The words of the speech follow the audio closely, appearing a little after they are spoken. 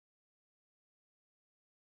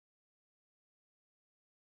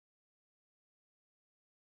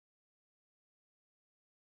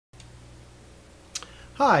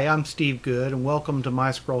Hi, I'm Steve Good and welcome to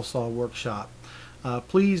my Scrollsaw Workshop.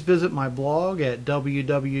 Please visit my blog at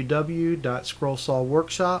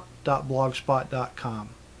www.scrollsawworkshop.blogspot.com.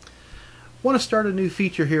 I want to start a new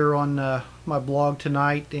feature here on my blog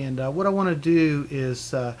tonight, and what I want to do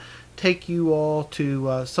is take you all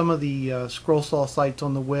to some of the Scrollsaw sites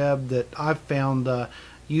on the web that I've found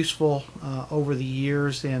useful over the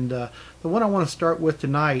years, and the one I want to start with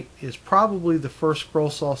tonight is probably the first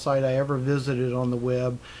Scrollsaw site I ever visited on the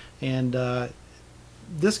web, and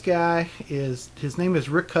this guy his name is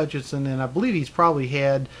Rick Hutchinson, and I believe he's probably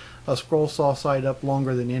had a Scrollsaw site up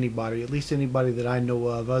longer than anybody, at least anybody that I know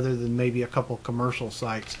of, other than maybe a couple commercial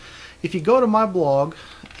sites. If you go to my blog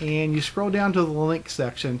and you scroll down to the link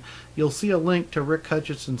section, you'll see a link to Rick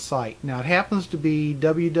Hutchinson's site. Now it happens to be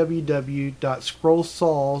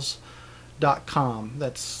www.scrollsaws.com.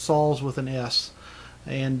 That's saws with an S.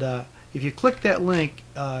 And if you click that link,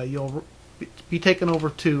 you'll be taken over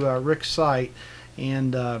to Rick's site,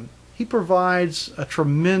 and he provides a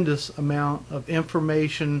tremendous amount of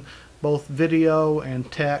information, both video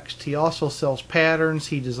and text. He also sells patterns.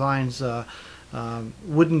 He designs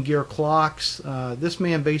wooden gear clocks. This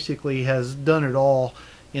man basically has done it all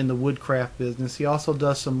in the woodcraft business. He also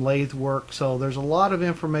does some lathe work, so there's a lot of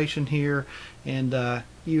information here, and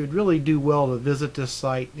you would really do well to visit this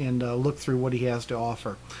site and look through what he has to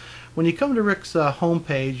offer. When you come to Rick's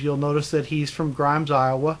homepage, you'll notice that he's from Grimes,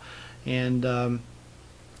 Iowa, and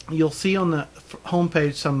you'll see on the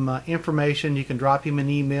homepage some information. You can drop him an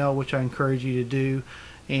email, which I encourage you to do.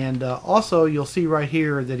 And also you'll see right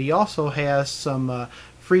here that he also has some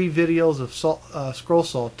free videos of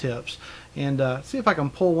Scrollsaw tips. And see if I can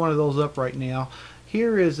pull one of those up right now.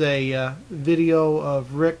 Here is a video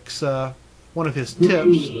of Rick's one of his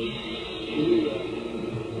tips.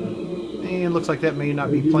 And it looks like that may not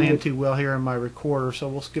be playing too well here in my recorder, so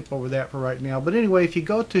we'll skip over that for right now. But anyway, if you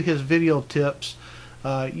go to his video tips,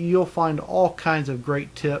 you'll find all kinds of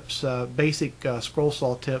great tips, basic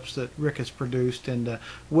Scrollsaw tips that Rick has produced, and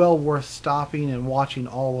well worth stopping and watching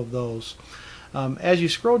all of those. As you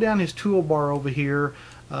scroll down his toolbar over here,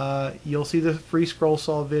 you'll see the free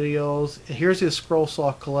Scrollsaw videos. Here's his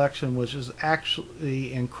Scrollsaw collection, which is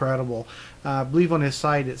actually incredible. I believe on his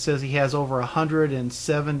site it says he has over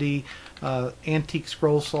 170 antique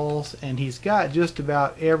Scrollsaws, and he's got just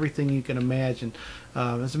about everything you can imagine.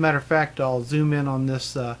 As a matter of fact, I'll zoom in on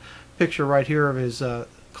this picture right here of his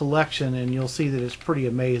collection, and you'll see that it's pretty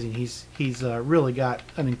amazing. He's really got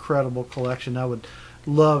an incredible collection. I would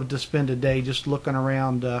love to spend a day just looking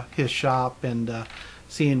around his shop and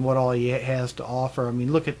seeing what all he has to offer. I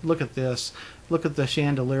mean, look at this. Look at the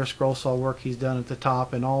chandelier Scrollsaw work he's done at the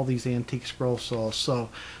top, and all these antique Scrollsaws. So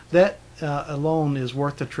that alone is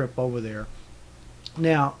worth the trip over there.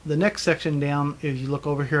 Now, the next section down, if you look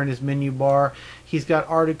over here in his menu bar, he's got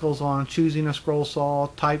articles on choosing a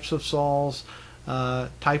Scrollsaw, types of saws,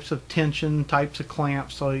 types of tension, types of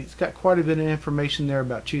clamps. So he's got quite a bit of information there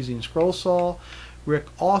about choosing a Scrollsaw. Rick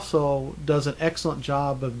also does an excellent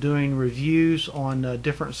job of doing reviews on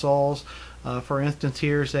different saws. For instance,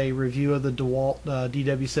 here's a review of the DeWalt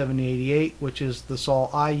DW7088, which is the saw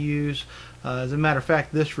I use. As a matter of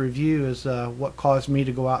fact, this review is what caused me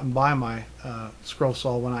to go out and buy my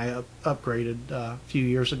Scrollsaw when I upgraded a few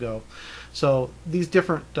years ago. So these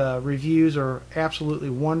different reviews are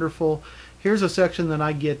absolutely wonderful. Here's a section that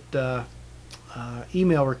I get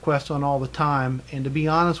email requests on all the time, and to be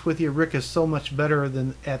honest with you, Rick is so much better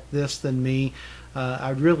at this than me.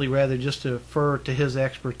 I'd really rather just defer to his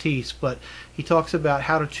expertise, but he talks about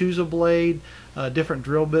how to choose a blade, different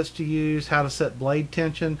drill bits to use, how to set blade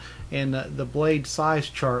tension, and the blade size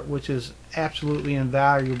chart, which is absolutely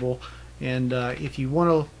invaluable. And if you want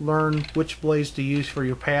to learn which blades to use for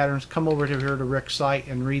your patterns, come over to here to Rick's site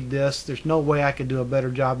and read this. There's no way I could do a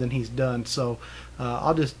better job than he's done, so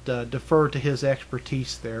I'll just defer to his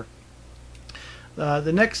expertise there.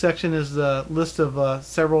 The next section is the list of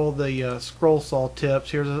several of the Scrollsaw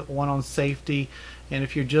tips. Here's one on safety, and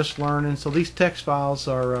if you're just learning, so these text files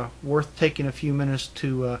are worth taking a few minutes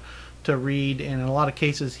to read, and in a lot of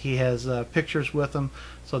cases he has pictures with them,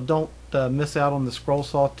 so don't miss out on the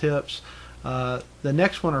Scrollsaw tips. The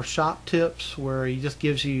next one are shop tips, where he just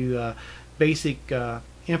gives you basic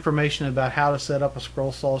information about how to set up a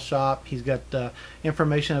Scrollsaw shop. He's got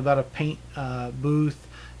information about a paint booth,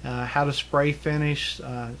 how to spray finish,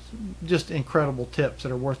 just incredible tips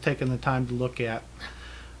that are worth taking the time to look at.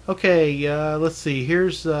 Okay, let's see.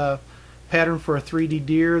 Here's a pattern for a 3D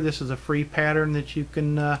deer. This is a free pattern that you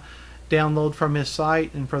can download from his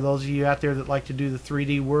site, and for those of you out there that like to do the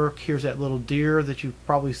 3D work, here's that little deer that you've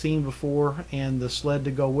probably seen before and the sled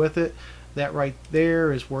to go with it. That right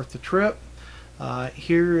there is worth the trip.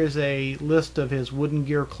 Here is a list of his wooden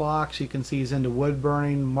gear clocks. You can see he's into wood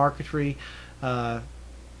burning, marquetry,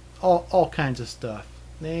 all kinds of stuff.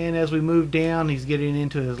 And as we move down, he's getting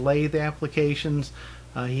into his lathe applications.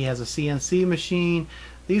 He has a CNC machine.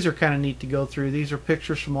 These are kind of neat to go through. These are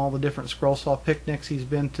pictures from all the different scroll saw picnics he's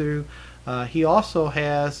been to. He also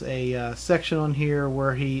has a section on here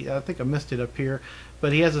where I think I missed it up here,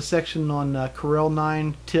 but he has a section on Corel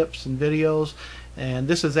 9 tips and videos, and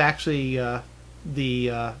this is actually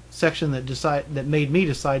the section that made me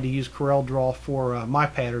decide to use Corel Draw for my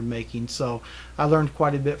pattern making. So I learned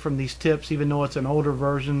quite a bit from these tips. Even though it's an older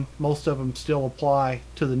version, most of them still apply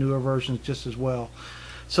to the newer versions just as well.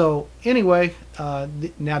 So anyway,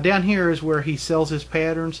 now down here is where he sells his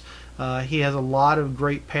patterns. He has a lot of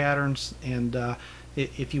great patterns, and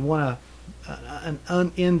if you want an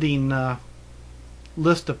unending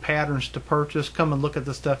list of patterns to purchase, come and look at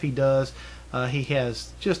the stuff he does. He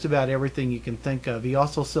has just about everything you can think of. He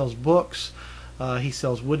also sells books. He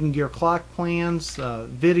sells wooden gear clock plans,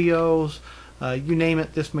 videos, you name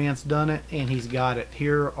it, this man's done it, and he's got it.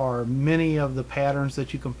 Here are many of the patterns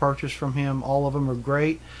that you can purchase from him. All of them are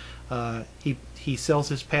great. He sells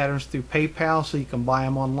his patterns through PayPal, so you can buy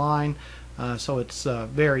them online. So it's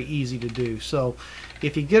very easy to do. So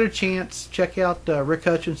if you get a chance, check out Rick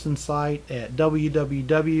Hutchinson's site at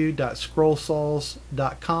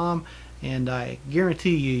www.scrollsaws.com, and I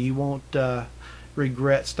guarantee you won't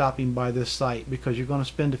regret stopping by this site, because you're going to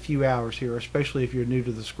spend a few hours here, especially if you're new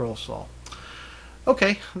to the scroll saw.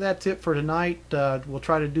 Okay, that's it for tonight. We'll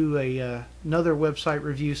try to do another website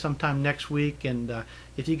review sometime next week, and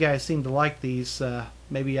if you guys seem to like these,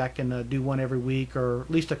 maybe I can do one every week, or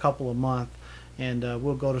at least a couple a month, and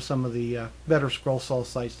we'll go to some of the better scroll saw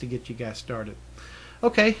sites to get you guys started.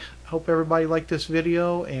 Okay, hope everybody liked this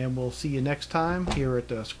video, and we'll see you next time here at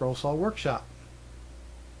the Scrollsaw Workshop.